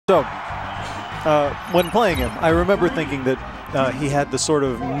So, when playing him, I remember thinking that he had the sort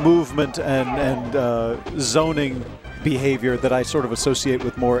of movement and zoning behavior that I sort of associate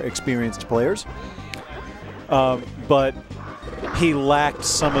with more experienced players. But he lacked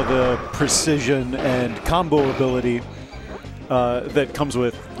some of the precision and combo ability that comes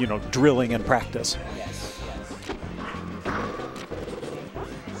with, you know, drilling and practice.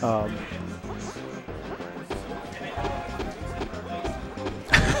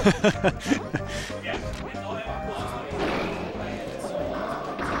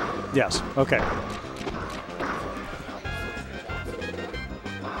 Yes, okay.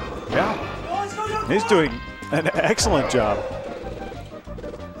 Yeah, he's doing an excellent job.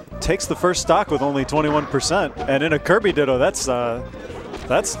 Takes the first stock with only 21%, and in a Kirby Ditto, that's tough.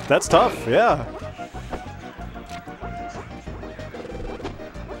 Yeah.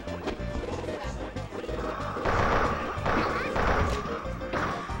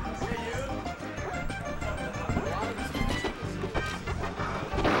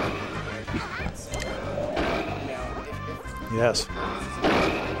 Yes.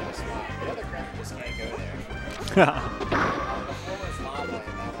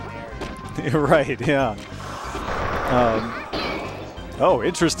 You're right, yeah. Oh,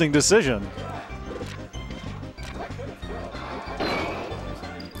 interesting decision.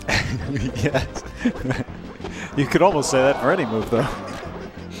 Yes. You could almost say that for any move, though.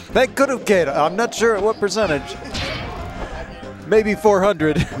 That could have get. I'm not sure at what percentage. Maybe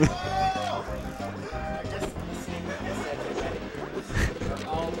 400.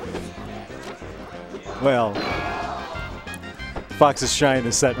 Well, Fox's shine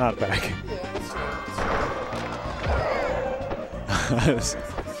is set not back.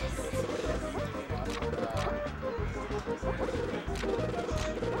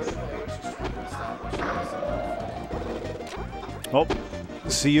 Oh,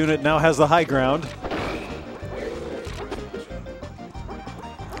 Cyoonit now has the high ground.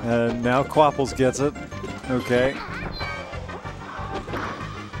 And now Qapples gets it. Okay.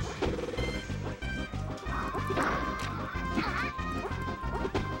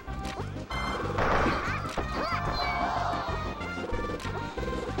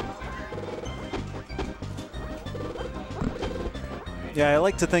 Yeah, I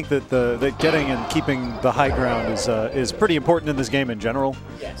like to think that that getting and keeping the high ground is pretty important in this game in general.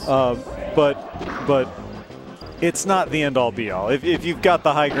 Yes. But it's not the end-all be-all. If you've got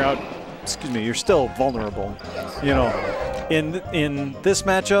the high ground, excuse me, you're still vulnerable. You know, in this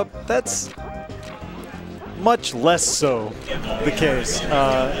matchup, that's much less so the case.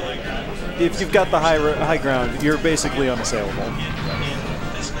 If you've got the high ground, you're basically unassailable.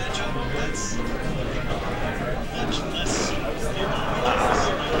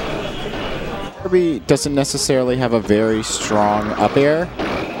 Kirby doesn't necessarily have a very strong up air.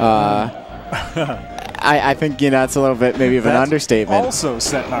 I think, you know, it's a little bit maybe of an understatement. Also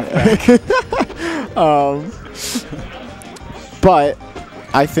set knockback. But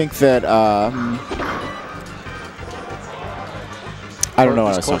I think that I don't know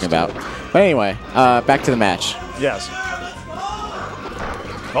what I was talking about. But anyway, back to the match. Yes.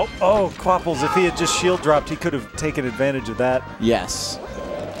 Oh, Qapples, if he had just shield dropped, he could have taken advantage of that. Yes.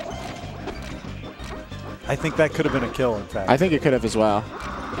 I think that could have been a kill, in fact. I think it could have as well.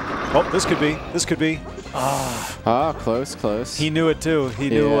 Oh, this could be. This could be. Ah, close, close. He knew it too. He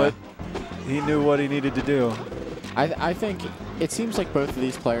knew what he needed to do. I think it seems like both of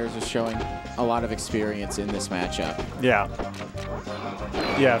these players are showing a lot of experience in this matchup. Yeah.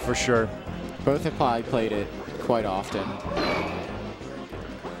 Yeah, for sure. Both have probably played it quite often.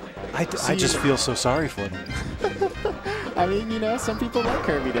 I just feel so sorry for them. I mean, you know, some people like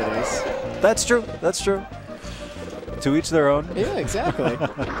Kirby Dittos. That's true. That's true. To each their own. Yeah, exactly.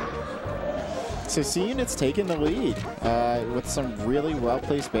 So Cyoonit's taking the lead with some really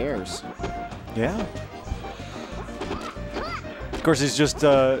well-placed bears. Yeah. Of course, he's just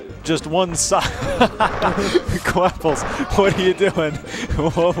one side. Qapples, what are you doing?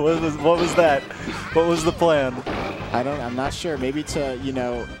 What was that? What was the plan? I'm not sure. Maybe to, you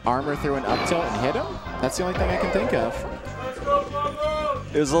know, armor through an up tilt and hit him? That's the only thing I can think of.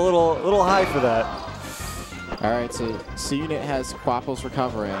 It was a little high for that. All right, so Cyoonit has Qapples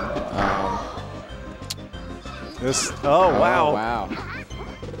recovering. Oh, wow.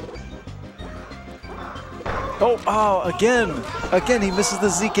 Oh, wow. Oh, again, he misses the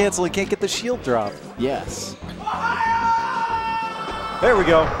Z cancel. He can't get the shield drop. Yes. There we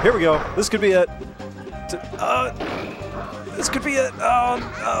go. Here we go. This could be it. This could be it. Oh,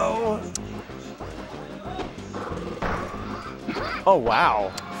 no. Oh,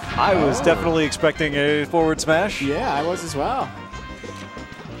 wow. I was definitely expecting a forward smash. Yeah, I was as well.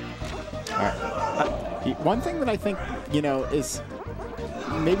 One thing that I think, you know, is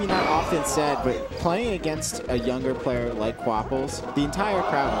maybe not often said, but playing against a younger player like Qapples, the entire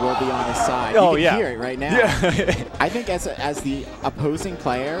crowd will be on his side. Oh, you can hear it right now. Yeah. I think as the opposing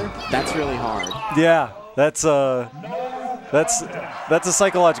player, that's really hard. Yeah, that's a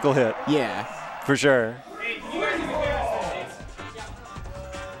psychological hit. Yeah. For sure.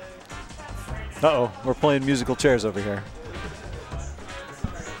 Uh-oh, we're playing musical chairs over here.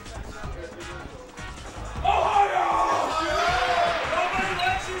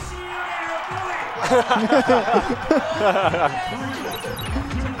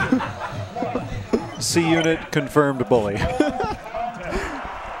 C-Unit confirmed bully.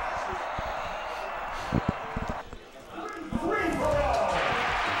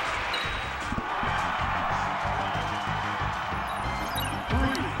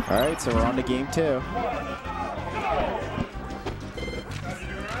 All right, so we're on to game 2.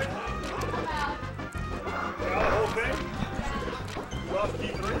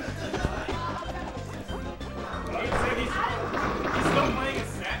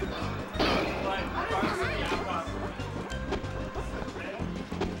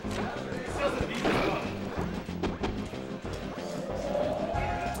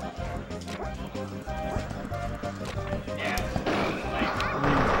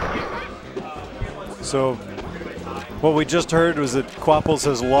 So what we just heard was that Qapples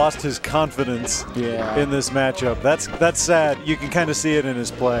has lost his confidence in this matchup. That's sad. You can kind of see it in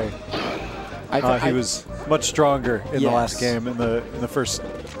his play. He was much stronger in the last game, in the first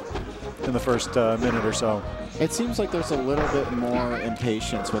minute or so. It seems like there's a little bit more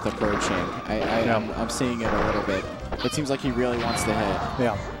impatience with approaching. I'm seeing it a little bit. It seems like he really wants to hit.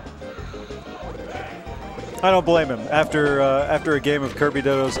 Yeah. I don't blame him. After a game of Kirby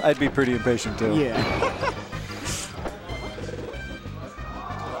Dodos, I'd be pretty impatient too. Yeah.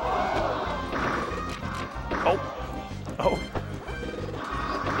 Oh.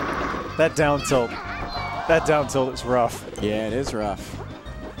 That down tilt. That down tilt is rough. Yeah, it is rough.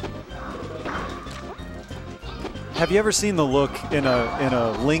 Have you ever seen the look in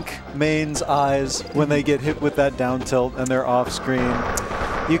a Link main's eyes when they get hit with that down tilt and they're off screen?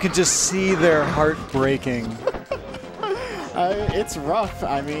 You can just see their heart breaking. It's rough.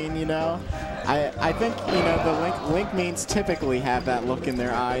 I mean, you know, I think, you know, the Link mains typically have that look in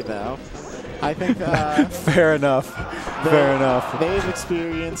their eye, though. I think fair enough. Fair enough. They've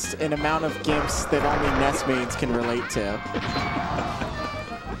experienced an amount of gimps that only NES mains can relate to.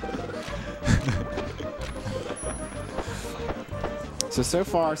 So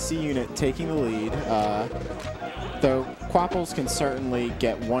far, C-Unit taking the lead. Though Qapples can certainly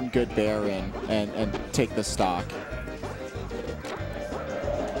get one good bear in and take the stock.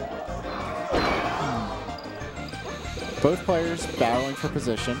 Both players battling for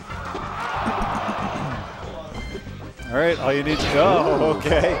position. All right, all you need to go. Oh,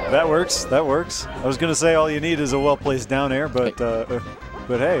 okay, that works. That works. I was gonna say all you need is a well-placed down air, but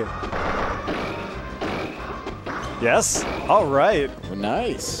hey. Yes. All right.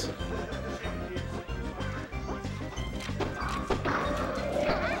 Nice.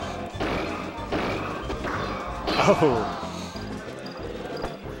 Oh.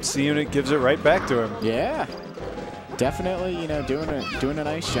 C-Unit gives it right back to him. Yeah. Definitely, you know, doing a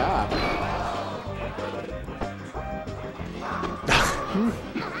nice job.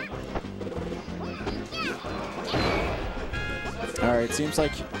 All right, seems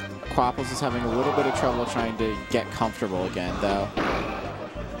like Qapples is having a little bit of trouble trying to get comfortable again, though.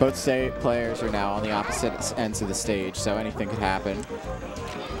 Both players are now on the opposite ends of the stage, so anything could happen.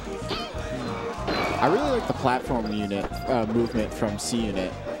 I really like the platform unit movement from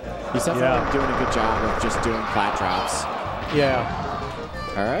C-Unit. He's definitely doing a good job of just doing flat drops. Yeah.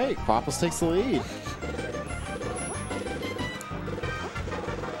 All right, Qapples takes the lead.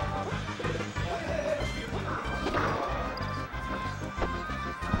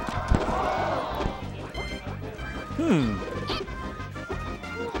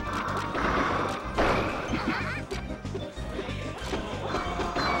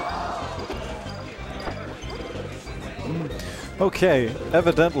 Okay,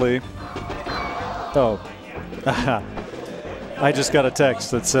 evidently. Oh. I just got a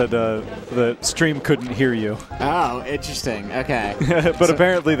text that said the stream couldn't hear you. Oh, interesting. Okay. But so,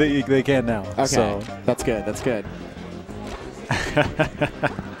 apparently they can now. Okay, so. That's good. That's good.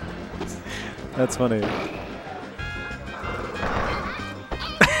 That's funny.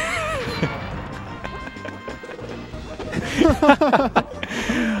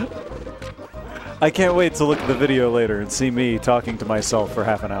 I can't wait to look at the video later and see me talking to myself for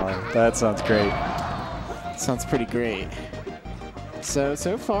half an hour. That sounds great. Sounds pretty great.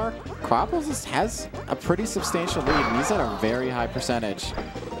 So far, Qapples has a pretty substantial lead, and he's at a very high percentage.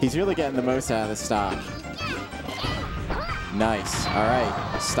 He's really getting the most out of the stock. Nice. All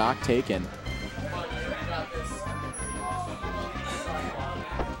right, stock taken.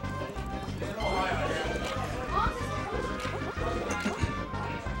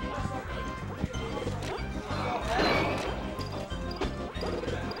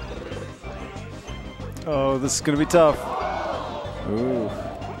 Oh, this is going to be tough. Ooh,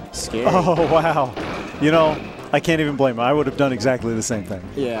 scary. Oh, wow. You know, I can't even blame him. I would have done exactly the same thing.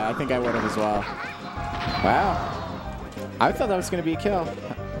 Yeah, I think I would have as well. Wow. I thought that was going to be a kill.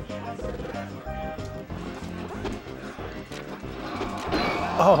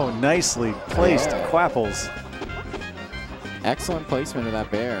 Oh, nicely placed, Yeah. Qapples. Excellent placement of that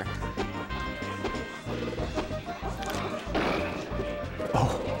bear.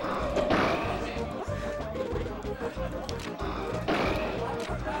 Oh.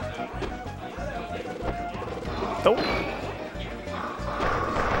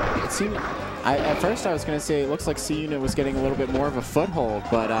 At first I was going to say it looks like Cyoonit was getting a little bit more of a foothold,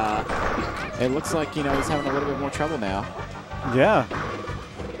 but it looks like, you know, he's having a little bit more trouble now. Yeah.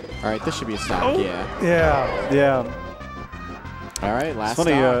 All right, this should be a stop. Oh. Yeah. Yeah, yeah. All right, last It's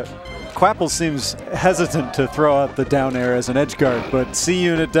funny, Qapples seems hesitant to throw out the down air as an edge guard, but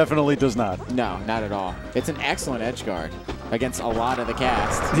Cyoonit definitely does not. No, not at all. It's an excellent edge guard against a lot of the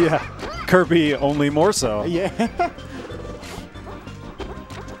cast. Yeah. Kirby only more so. Yeah.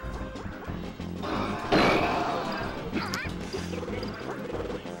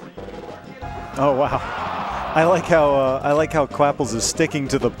 Oh, wow. I like how Qapples is sticking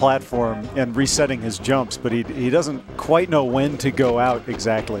to the platform and resetting his jumps, but he doesn't quite know when to go out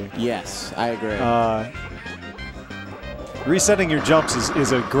exactly. Yes, I agree. Resetting your jumps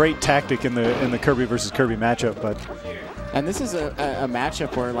is a great tactic in the Kirby versus Kirby matchup, but and this is a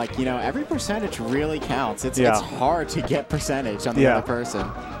matchup where, like, you know, every percentage really counts. It's hard to get percentage on the other person.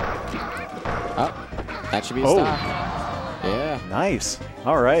 Oh, that should be a stop. Yeah. Nice.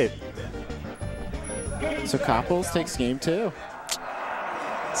 All right. So Qapples takes game 2.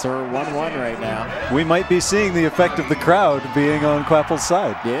 So we're 1-1 right now. We might be seeing the effect of the crowd being on Qapples'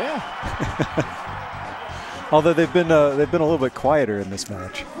 side. Yeah. Although they've been a little bit quieter in this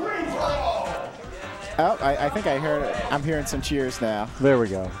match. Oh, I think I'm hearing some cheers now. There we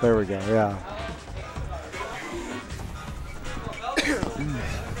go. There we go. Yeah.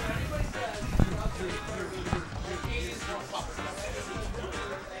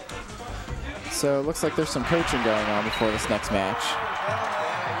 So it looks like there's some coaching going on before this next match.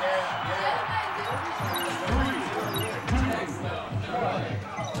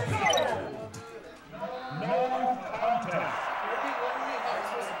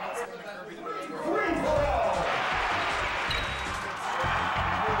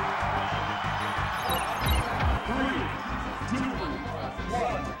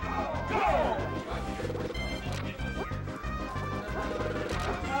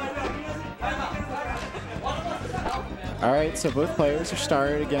 All right, so both players are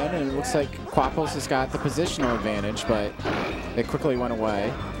started again, and it looks like Qapples has got the positional advantage, but it quickly went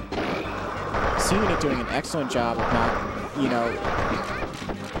away. Cyoonit doing an excellent job of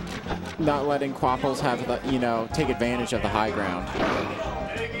not letting Qapples have the, take advantage of the high ground.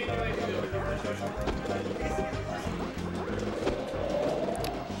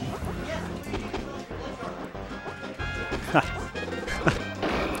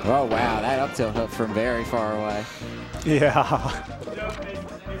 Oh, wow, that up tilt hook from very far away. Yeah.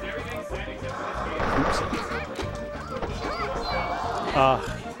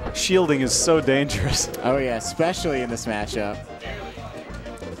 Shielding is so dangerous. Oh, yeah, especially in this matchup.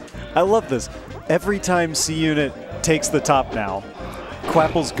 I love this. Every time Cyoonit takes the top now,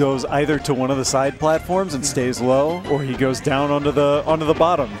 Qapples goes either to one of the side platforms and stays low, or he goes down onto the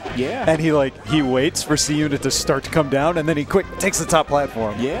bottom. Yeah. And he waits for Cyoonit to start to come down, and then he quick takes the top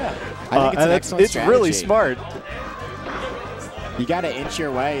platform. Yeah. I think it's an excellent strategy. It's really smart. You got to inch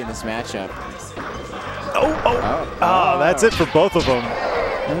your way in this matchup. Oh, that's it for both of them.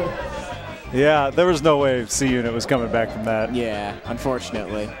 Yeah, there was no way Cyoonit was coming back from that. Yeah,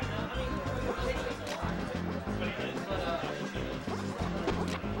 unfortunately.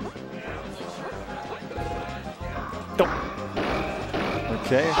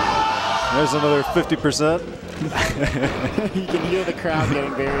 Okay, there's another 50%. You can hear the crowd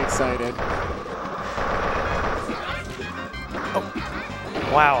getting very excited.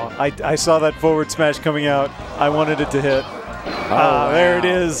 Wow, I saw that forward smash coming out. I wanted it to hit. Wow. There it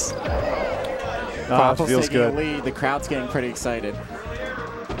is. Qapples feels taking good. the lead. The crowd's getting pretty excited.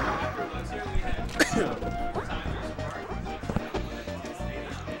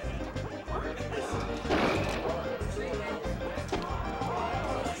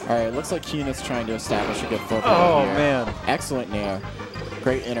 All right, looks like Cyoonit's trying to establish a good foothold. Oh, here. man. Excellent nair.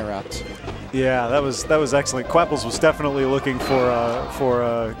 Great interrupt. Yeah, that was excellent. Qapples was definitely looking for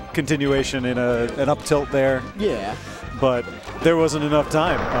a continuation in an up tilt there. Yeah. But there wasn't enough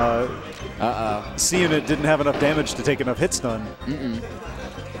time. Cyoonit didn't have enough damage to take enough hit stun.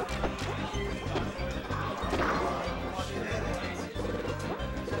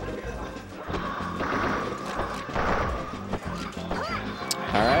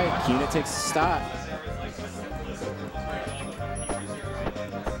 All right, Cyoonit takes a stop.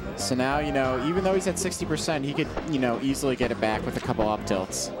 So now, you know, even though he's at 60%, he could, you know, easily get it back with a couple up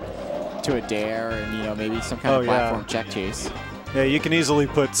tilts to a dare and, you know, maybe some kind of platform check chase. Yeah, you can easily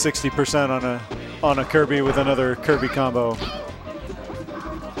put 60% on a Kirby with another Kirby combo.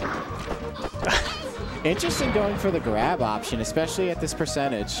 Interesting going for the grab option, especially at this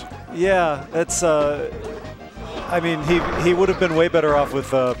percentage. Yeah, that's. I mean, he would have been way better off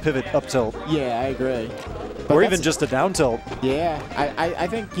with pivot up tilt. Yeah, I agree. But or even just a down tilt. Yeah, I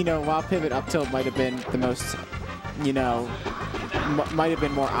think, you know, while pivot up tilt might have been the most, you know, might have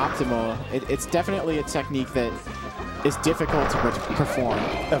been more optimal, it's definitely a technique that is difficult to perform.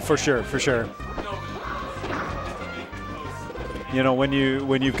 For sure, for sure. You know, when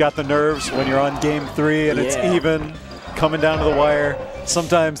you've got the nerves, when you're on game 3 and it's even, coming down to the wire,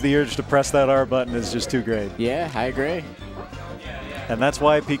 sometimes the urge to press that R button is just too great. Yeah, I agree. And that's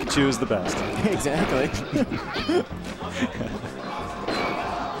why Pikachu is the best. Exactly.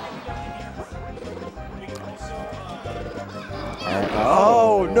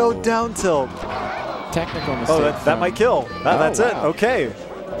 Oh, no down tilt. Technical mistake. Oh, that might kill. That's it. Okay.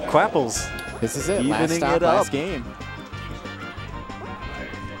 Qapples. This is it. Evening last stop, it up. last game.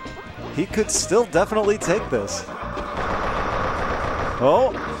 He could still definitely take this.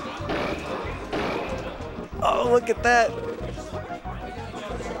 Oh. Oh, look at that.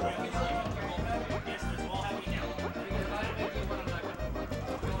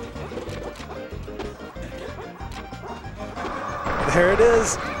 There it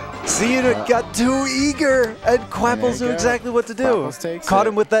is. Cyoonit got too eager, and Qapples knew exactly what to do. Caught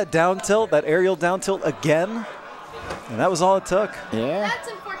him with that down tilt, that aerial down tilt again, and that was all it took. Yeah. That's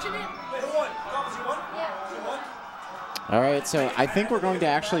unfortunate. All right, so I think we're going to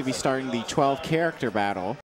actually be starting the 12 character battle.